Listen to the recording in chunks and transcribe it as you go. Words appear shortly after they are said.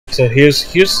So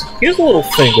here's a little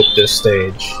thing with this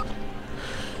stage.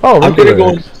 Oh, I'm gonna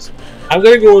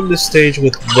go in this stage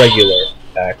with regular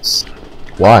X.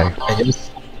 Why? And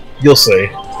you'll see.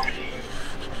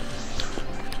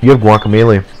 You have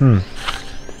Guacamelee.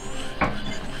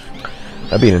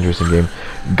 That'd be an interesting game.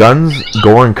 Guns,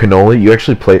 Gore, and Cannoli. You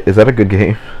actually play. Is that a good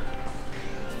game?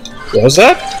 What was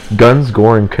that? Guns,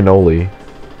 Gore, and Cannoli.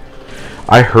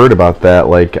 I heard about that,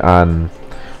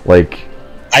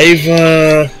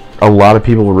 I've a lot of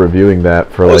people were reviewing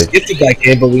that for I was gifted that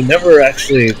game, but we never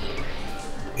actually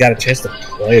got a chance to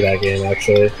play that game.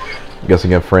 Actually, I'm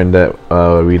guessing a friend that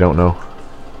we don't know.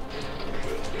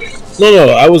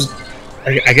 No,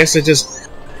 I guess we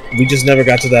just never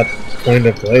got to that point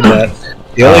to play that.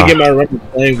 The only game I remember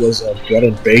playing was Bread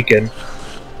and Bacon.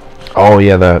 Oh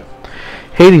yeah, that.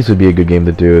 Hades would be a good game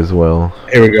to do as well.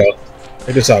 Here we go.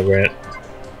 Check this out, Grant.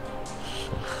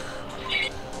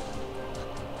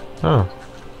 Oh.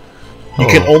 You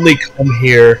can only come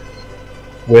here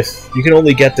with. You can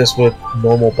only get this with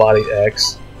normal body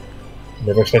X.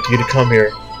 Never expect you to come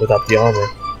here without the armor,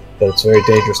 but it's very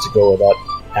dangerous to go without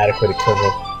adequate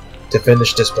equipment. To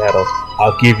finish this battle,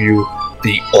 I'll give you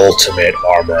the ultimate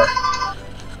armor.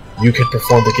 You can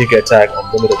perform the Giga Attack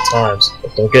unlimited times,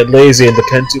 but don't get lazy and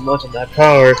depend too much on that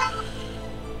power.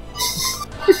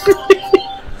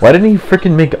 Why didn't he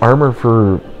freaking make armor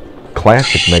for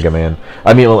classic Mega Man?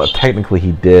 I mean, well, technically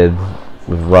he did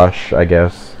with Rush, I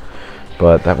guess,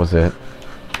 but that was it.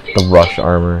 The Rush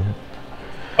armor.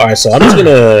 Alright, so I'm just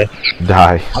gonna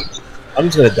die. I'm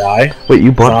just gonna die. Wait,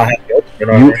 you bought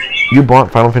you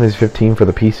bought Final Fantasy 15 for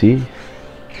the PC?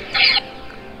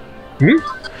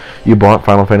 You bought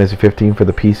Final Fantasy 15 for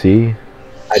the PC?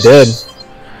 I did.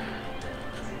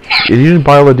 You didn't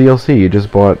buy all the DLC. You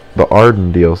just bought the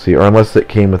Arden DLC, or unless it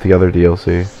came with the other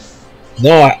DLC.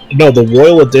 No, the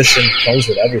Royal Edition comes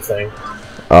with everything.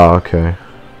 Oh, okay.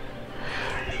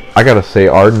 I gotta say,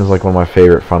 Arden is like one of my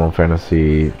favorite Final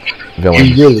Fantasy villains.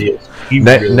 He really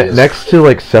is. Next to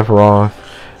like Sephiroth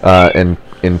and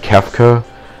Kefka,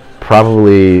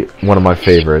 probably one of my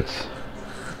favorites.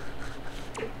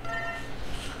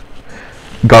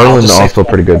 Garland also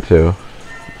pretty good too.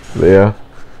 But yeah.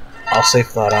 I'll say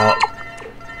flat out.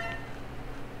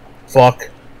 Fuck.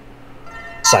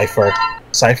 Cypher.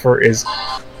 Cypher is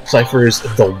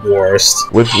the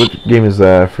worst. Which game is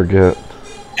that? I forget.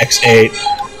 X8.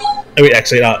 I mean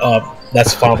X8.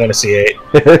 That's Final Fantasy 8.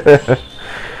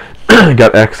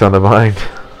 Got X on the mind.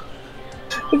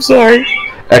 I'm sorry.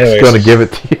 X gonna give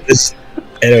it to you.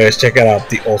 Anyways, check it out.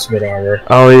 The ultimate armor.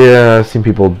 Oh yeah,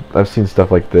 I've seen stuff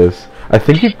like this. I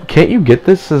think can't you get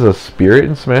this as a spirit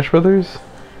in Smash Brothers?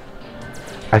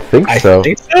 I think so.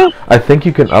 I think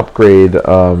you can upgrade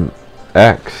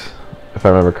X, if I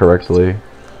remember correctly.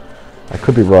 I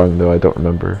could be wrong though. I don't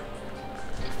remember.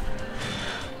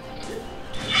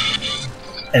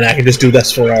 And I can just do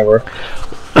this forever.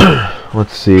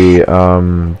 Let's see.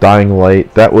 Dying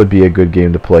Light. That would be a good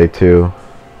game to play too.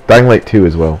 Dying Light 2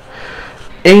 as well.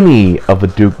 Any of the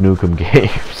Duke Nukem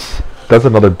games. That's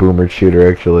another boomer shooter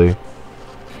actually.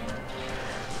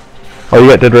 Oh, you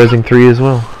got Dead Rising 3 as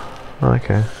well.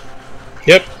 Okay.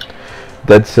 Yep.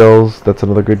 Dead Cells. That's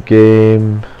another good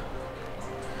game.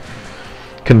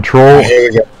 Control. Here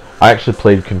we go. I actually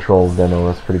played Control demo.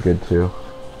 That's pretty good too.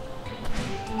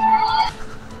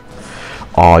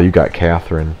 Oh, you got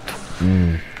Catherine.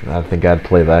 I think I'd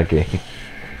play that game.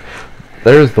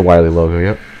 There's the Wily logo.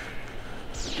 Yep.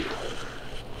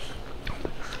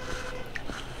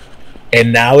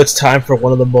 And now it's time for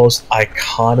one of the most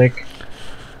iconic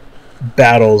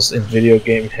battles in video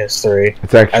game history.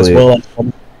 It's actually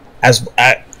as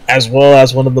well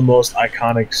as one of the most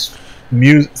iconic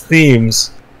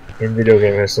themes in video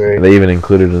game history. They even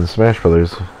included it in Smash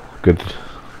Brothers. Good.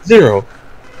 Zero.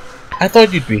 I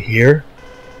thought you'd be here.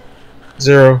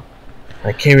 Zero.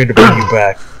 I came here to bring you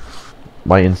back.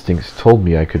 My instincts told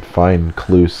me I could find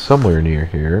clues somewhere near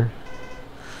here.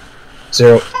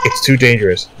 Zero, it's too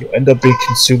dangerous. You'll end up being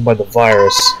consumed by the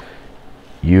virus.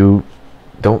 You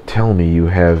don't tell me you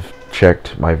have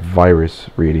checked my virus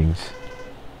readings.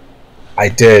 I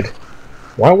did.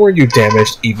 Why weren't you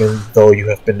damaged even though you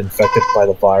have been infected by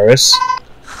the virus?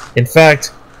 In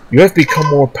fact, you have become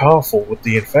more powerful with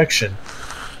the infection.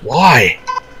 Why?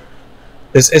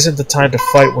 This isn't the time to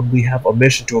fight when we have a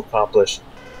mission to accomplish.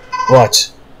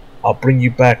 But I'll bring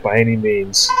you back by any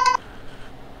means.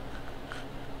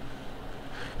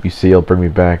 You say you'll bring me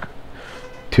back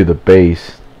to the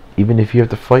base, even if you have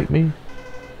to fight me?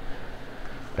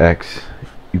 X,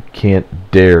 you can't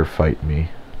dare fight me.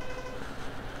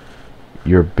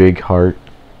 Your big heart,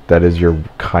 that is your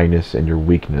kindness and your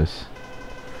weakness.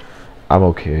 I'm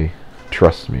okay.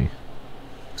 trust me.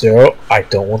 Zero, I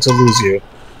don't want to lose you.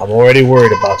 I'm already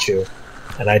worried about you.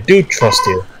 And I do trust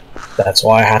you. That's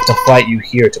why I have to fight you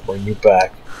here to bring you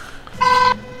back.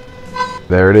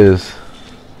 There it is.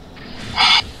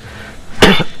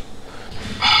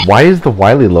 Why is the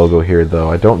Wily logo here, though?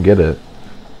 I don't get it.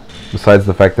 Besides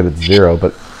the fact that it's 0,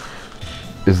 but...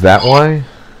 Is that why?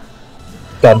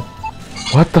 Done.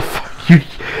 What the fuck?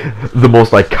 The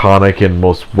most iconic and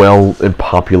most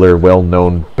popular,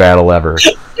 well-known battle ever.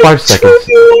 5 seconds.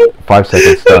 5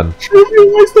 seconds, done.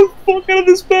 Trivialize the fuck out of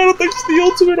this battle thanks to the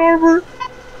ultimate armor.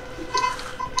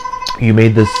 You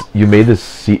made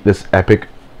this epic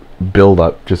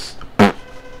build-up just...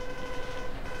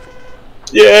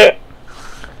 Yeah.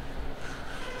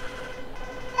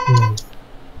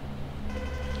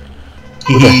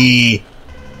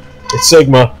 It's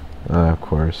Sigma. Of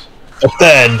course. But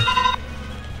then,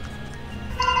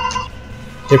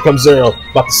 here comes Zero,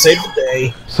 about to save the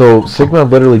day. So Sigma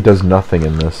literally does nothing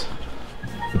in this.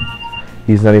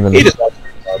 He's not even. He just wants to.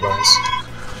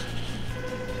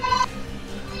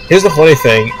 Here's the funny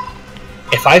thing: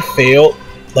 if I fail,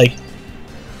 like,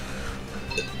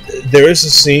 there is a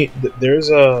scene. There's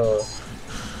a.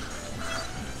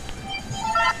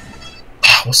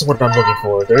 What's the word I'm looking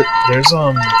for? There's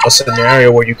a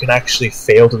scenario where you can actually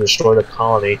fail to destroy the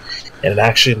colony, and it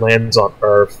actually lands on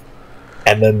Earth,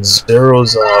 and then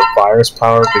Zero's virus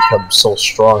power becomes so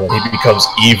strong that he becomes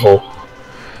evil.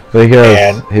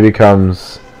 Because he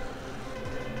becomes...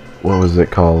 What was it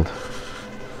called?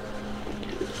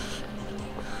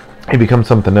 He becomes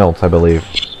something else, I believe.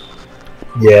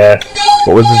 Yeah.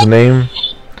 What was his name?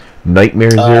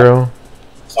 Nightmare Zero?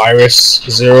 Virus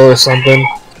Zero or something.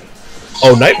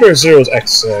 Oh, Nightmare Zero is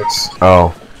X6.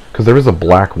 Oh, because there was a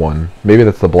black one. Maybe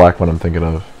that's the black one I'm thinking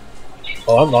of.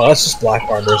 Oh, I'm not. That's just Black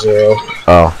Armor Zero.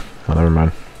 Oh, never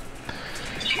mind.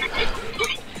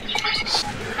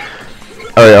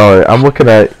 Alright, I'm looking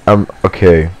at...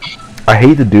 okay. I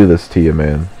hate to do this to you,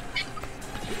 man.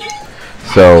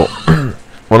 So,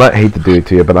 well, not hate to do it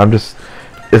to you, but I'm just...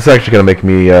 It's actually gonna make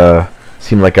me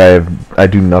seem like I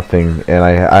do nothing, and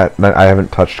I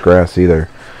haven't touched grass either.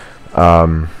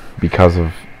 Because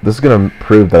of... This is gonna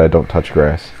prove that I don't touch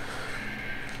grass.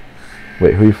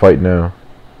 Wait, who are you fighting now?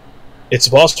 It's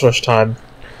boss rush time,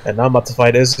 and now I'm about to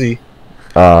fight Izzy.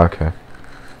 Okay.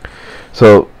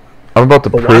 So, I'm about to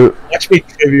prove... Watch me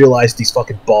trivialize these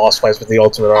fucking boss fights with the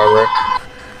ultimate armor.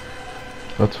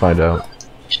 Let's find out.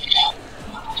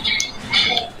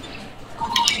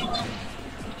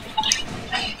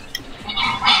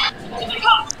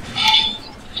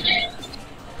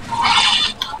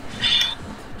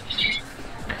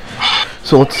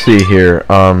 So let's see here.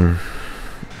 So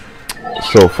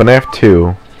FNAF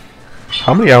 2.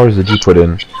 How many hours did you put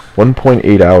in?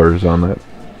 1.8 hours on that.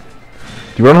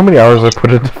 Do you know how many hours I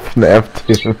put into FNAF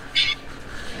 2?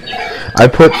 I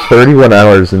put 31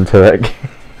 hours into that game.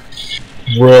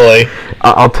 Really?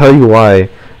 I'll tell you why.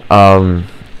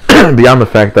 Beyond the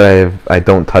fact that I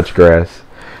don't touch grass,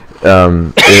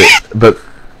 but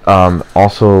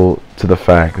also to the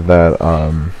fact that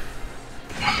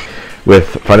with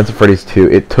Five Nights at Freddy's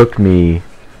 2, it took me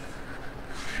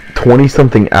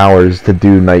 20-something hours to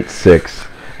do Night 6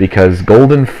 because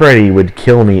Golden Freddy would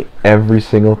kill me every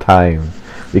single time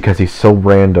because he's so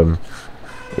random.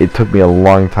 It took me a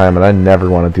long time, and I never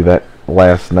want to do that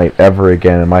last night ever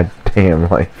again in my damn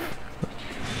life.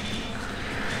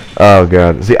 Oh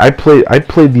god. See, I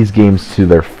played these games to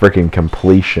their freaking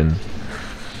completion.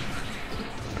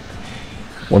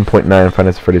 1.9 Five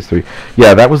Nights at Freddy's 3.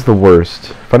 Yeah, that was the worst.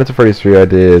 Five Nights at Freddy's 3 I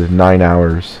did 9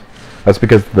 hours. That's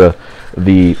because the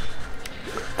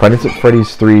Five Nights at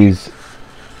Freddy's 3's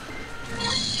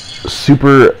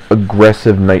super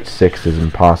aggressive Night 6 is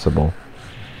impossible.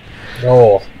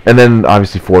 No. And then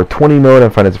obviously 420 mode on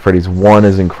Five Nights at Freddy's 1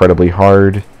 is incredibly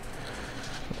hard.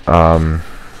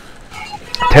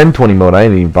 1020 mode, I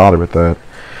didn't even bother with that.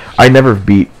 I never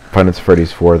beat Five Nights at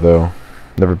Freddy's 4 though.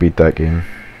 Never beat that game.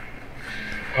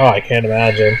 Oh, I can't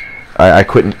imagine. I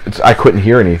couldn't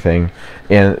hear anything,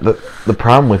 and the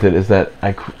problem with it is that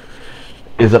I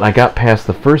got past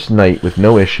the first night with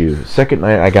no issue. Second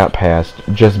night I got past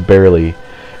just barely,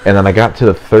 and then I got to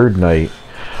the third night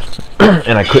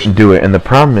and I couldn't do it. And the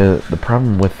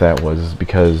problem with that was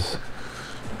because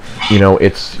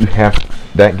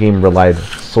that game relied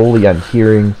solely on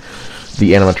hearing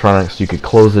the animatronics. You could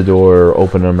close the door, or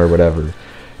open them, or whatever,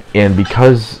 and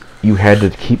because you had to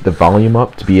keep the volume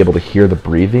up to be able to hear the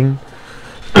breathing.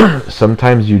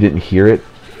 Sometimes you didn't hear it,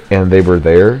 and they were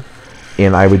there,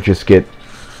 and I would just get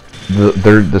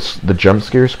the jump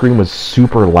scare scream was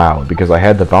super loud because I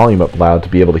had the volume up loud to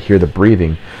be able to hear the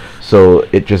breathing. so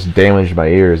it just damaged my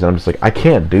ears, and I'm just like, I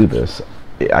can't do this.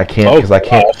 I can't because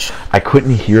I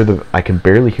couldn't hear I can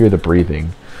barely hear the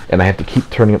breathing, and I have to keep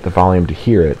turning up the volume to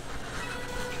hear it.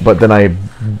 But then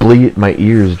my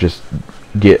ears just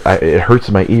it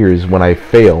hurts my ears when I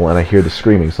fail and I hear the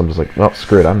screaming, so I'm just like, well,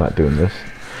 screw it, I'm not doing this.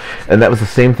 And that was the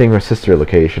same thing with Sister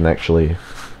Location, actually.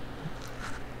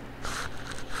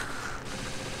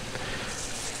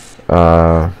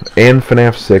 And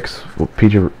FNAF 6,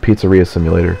 Pizzeria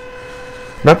Simulator.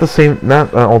 Not the same,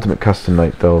 not Ultimate Custom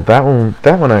Night though. That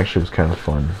one actually was kind of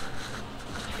fun,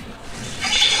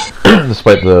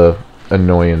 despite the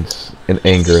annoyance and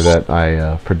anger that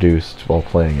I produced while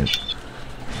playing it.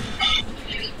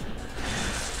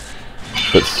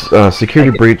 But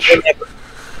Security Breach.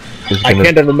 I can't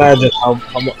even imagine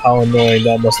how annoying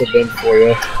that must have been for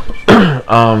you.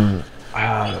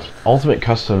 Ultimate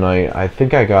Custom Night, I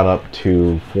think I got up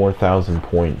to 4,000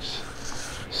 points.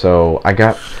 So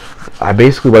I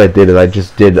basically what I did is I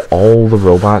just did all the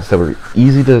robots that were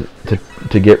easy to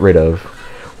get rid of,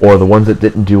 or the ones that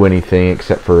didn't do anything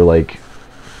except for like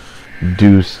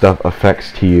do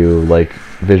effects to you, like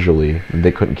visually.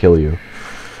 They couldn't kill you.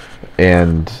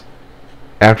 And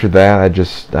after that,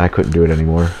 I couldn't do it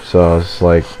anymore. So I was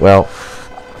like, well,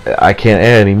 I can't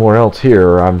add any more else here,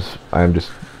 or I'm just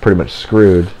pretty much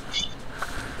screwed.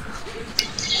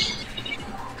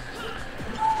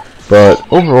 But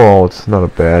overall, it's not a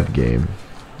bad game.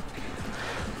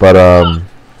 But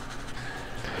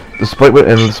despite what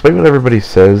everybody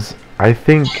says, I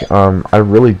think I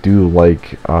really do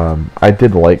like. I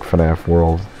did like FNAF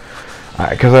World,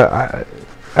 because I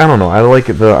don't know. I like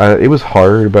it. It was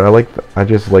hard, but I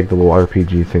just like the little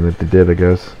RPG thing that they did, I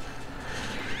guess.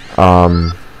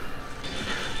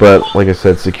 But like I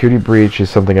said, Security Breach is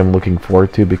something I'm looking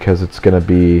forward to because it's gonna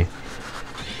be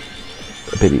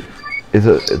a bit.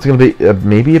 It's gonna be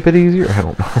maybe a bit easier. I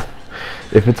don't know.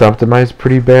 If it's optimized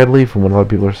pretty badly, from what a lot of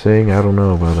people are saying, I don't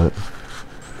know about it.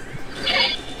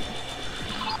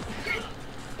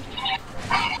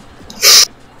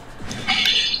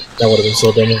 That would have been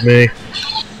so dumb of me.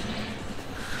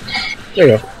 There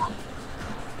you go.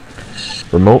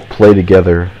 Remote play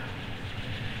together.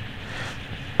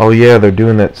 Oh yeah, they're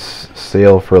doing that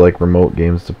sale for like remote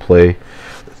games to play.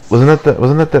 Wasn't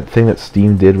that thing that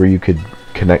Steam did where you could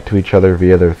connect to each other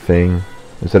via their thing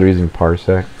instead of using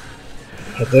Parsec?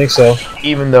 I think so.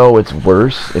 Even though it's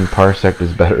worse and Parsec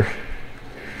is better.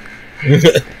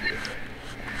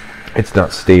 It's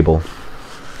not stable.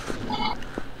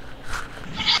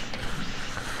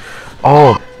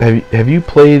 Oh, have you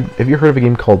heard of a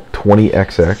game called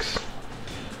 20XX?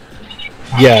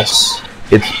 Yes.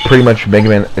 It's pretty much Mega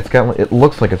Man. It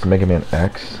looks like it's Mega Man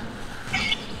X.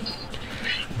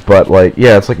 But like,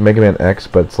 yeah, it's like Mega Man X,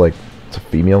 but it's a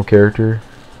female character.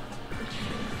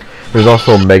 There's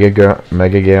also Mega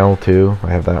Gal too.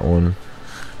 I have that one.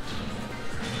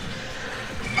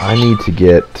 I need to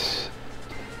get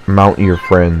Mount Your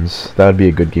Friends. That would be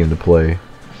a good game to play.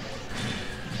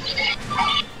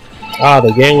 Ah,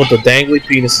 the game with the dangly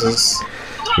penises.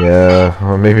 Yeah,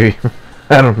 or maybe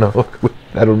I don't know.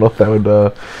 I don't know if that would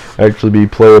actually be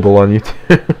playable on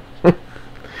YouTube.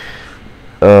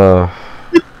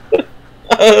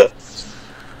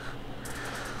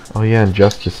 Oh yeah,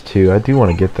 Injustice 2. I do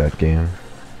want to get that game.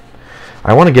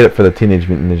 I want to get it for the Teenage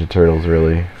Mutant Ninja Turtles,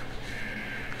 really.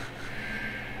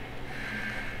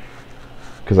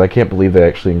 Because I can't believe they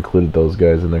actually included those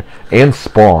guys in there. And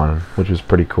Spawn, which was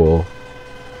pretty cool.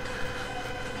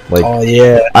 Like, oh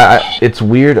yeah. It's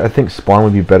weird. I think Spawn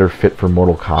would be better fit for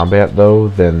Mortal Kombat though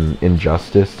than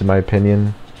Injustice, in my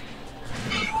opinion.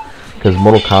 Because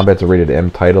Mortal Kombat's a rated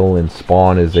M title, and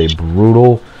Spawn is a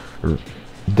brutal,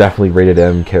 definitely rated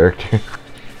M character.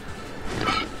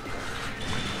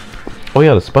 Oh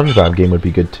yeah, the SpongeBob game would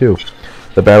be good too.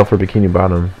 The Battle for Bikini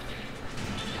Bottom.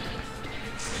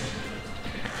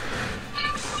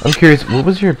 I'm curious, what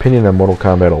was your opinion on Mortal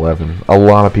Kombat 11? A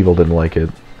lot of people didn't like it,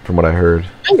 from what I heard.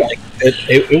 I liked it.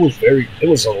 It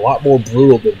was a lot more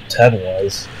brutal than 10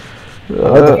 was. I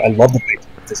love the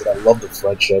fatalities and I love the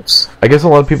friendships. I guess a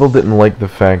lot of people didn't like the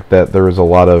fact that there was a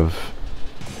lot of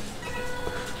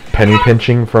penny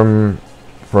pinching from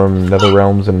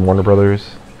NetherRealms and Warner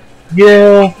Brothers.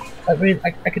 Yeah, I mean,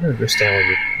 I can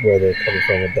understand where they're coming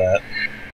from with that.